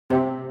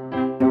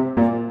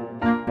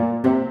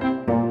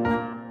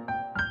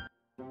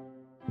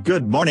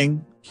Good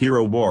morning,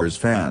 Hero Wars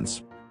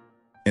fans.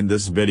 In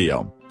this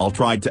video, I'll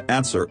try to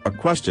answer a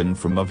question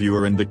from a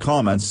viewer in the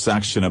comments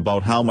section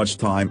about how much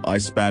time I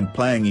spend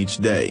playing each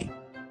day.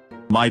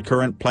 My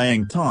current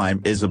playing time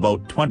is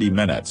about 20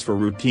 minutes for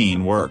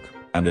routine work,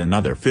 and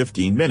another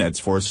 15 minutes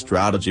for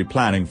strategy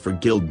planning for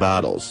guild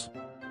battles.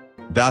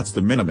 That's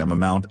the minimum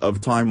amount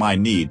of time I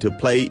need to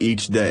play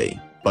each day,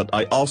 but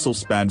I also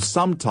spend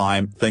some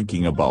time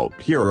thinking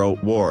about Hero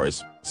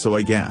Wars, so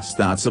I guess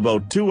that's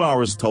about 2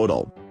 hours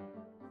total.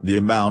 The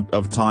amount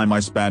of time I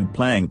spend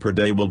playing per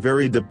day will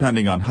vary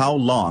depending on how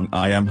long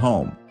I am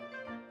home.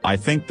 I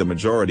think the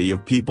majority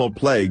of people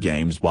play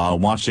games while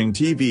watching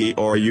TV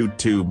or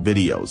YouTube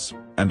videos,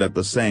 and at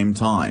the same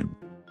time.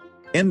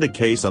 In the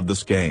case of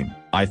this game,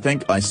 I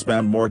think I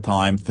spend more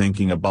time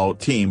thinking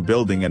about team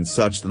building and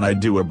such than I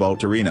do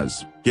about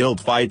arenas, guild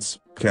fights,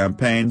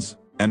 campaigns,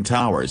 and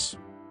towers.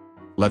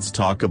 Let's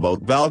talk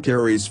about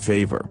Valkyrie's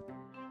Favor.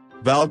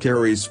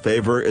 Valkyrie's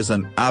Favor is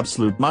an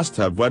absolute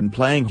must-have when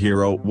playing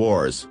Hero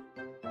Wars.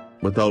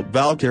 Without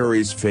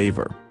Valkyrie's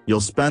Favor, you'll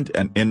spend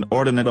an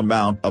inordinate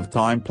amount of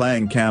time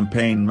playing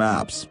campaign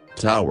maps,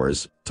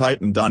 towers,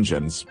 Titan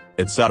dungeons,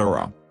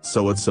 etc.,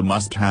 so it's a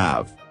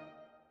must-have.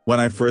 When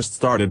I first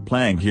started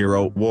playing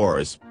Hero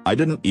Wars, I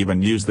didn't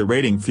even use the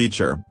rating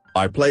feature,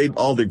 I played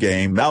all the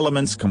game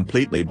elements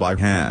completely by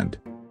hand.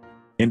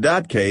 In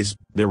that case,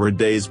 there were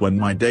days when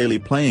my daily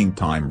playing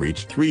time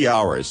reached 3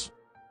 hours.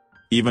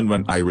 Even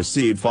when I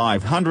received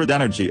 500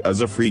 energy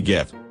as a free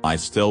gift, I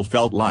still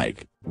felt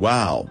like,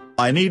 wow,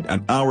 I need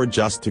an hour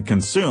just to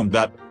consume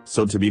that,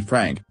 so to be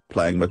frank,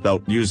 playing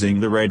without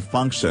using the raid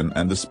function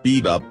and the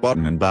speed up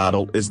button in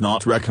battle is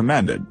not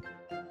recommended.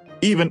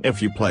 Even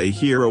if you play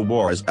Hero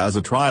Wars as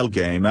a trial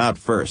game at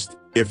first,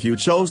 if you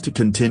chose to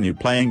continue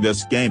playing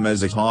this game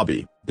as a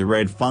hobby, the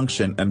raid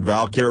function and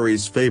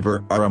Valkyrie's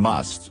Favor are a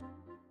must.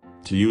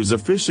 To use a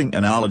fishing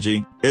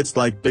analogy, it's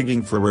like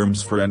digging for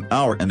worms for an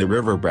hour in the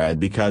riverbed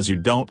because you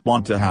don't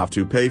want to have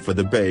to pay for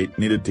the bait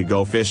needed to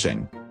go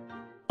fishing.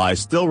 I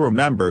still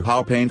remember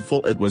how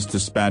painful it was to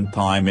spend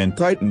time in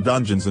Titan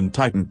dungeons and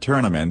Titan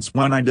tournaments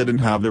when I didn't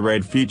have the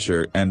raid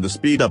feature and the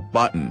speed up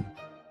button.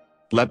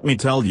 Let me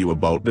tell you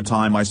about the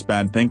time I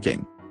spent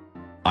thinking.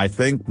 I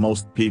think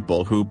most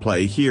people who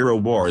play Hero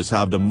Wars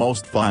have the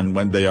most fun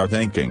when they are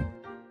thinking.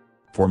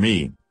 For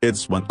me,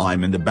 it's when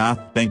I'm in the bath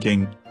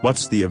thinking,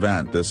 what's the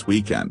event this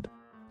weekend?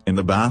 In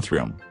the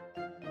bathroom.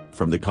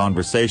 From the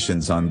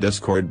conversations on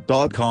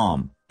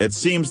Discord.com, it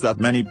seems that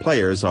many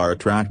players are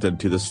attracted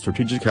to the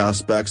strategic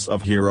aspects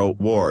of Hero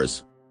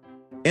Wars.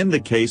 In the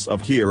case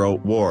of Hero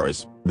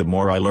Wars, the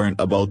more I learn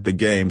about the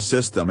game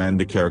system and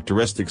the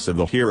characteristics of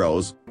the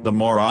heroes, the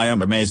more I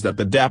am amazed at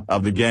the depth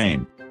of the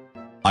game.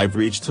 I've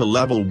reached a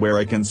level where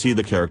I can see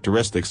the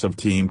characteristics of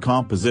team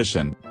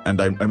composition,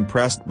 and I'm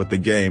impressed with the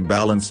game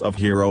balance of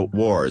Hero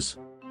Wars.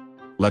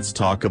 Let's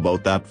talk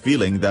about that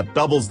feeling that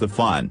doubles the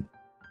fun.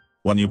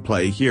 When you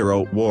play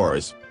Hero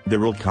Wars, there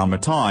will come a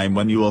time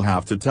when you will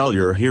have to tell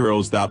your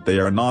heroes that they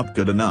are not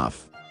good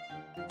enough.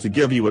 To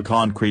give you a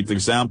concrete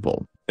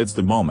example, it's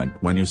the moment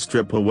when you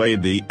strip away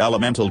the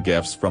elemental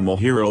gifts from a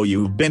hero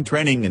you've been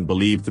training and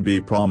believe to be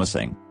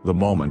promising, the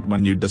moment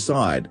when you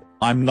decide,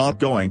 I'm not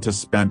going to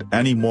spend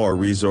any more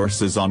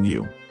resources on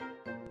you.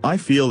 I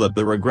feel that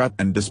the regret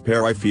and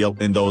despair I feel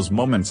in those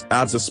moments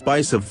adds a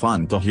spice of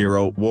fun to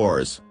Hero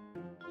Wars.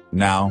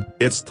 Now,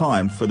 it's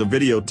time for the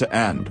video to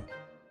end.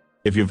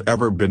 If you've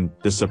ever been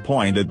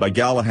disappointed by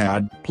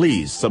Galahad,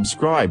 please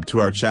subscribe to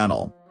our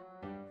channel.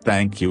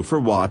 Thank you for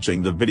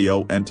watching the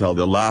video until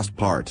the last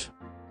part.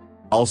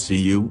 I'll see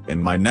you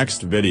in my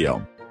next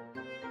video.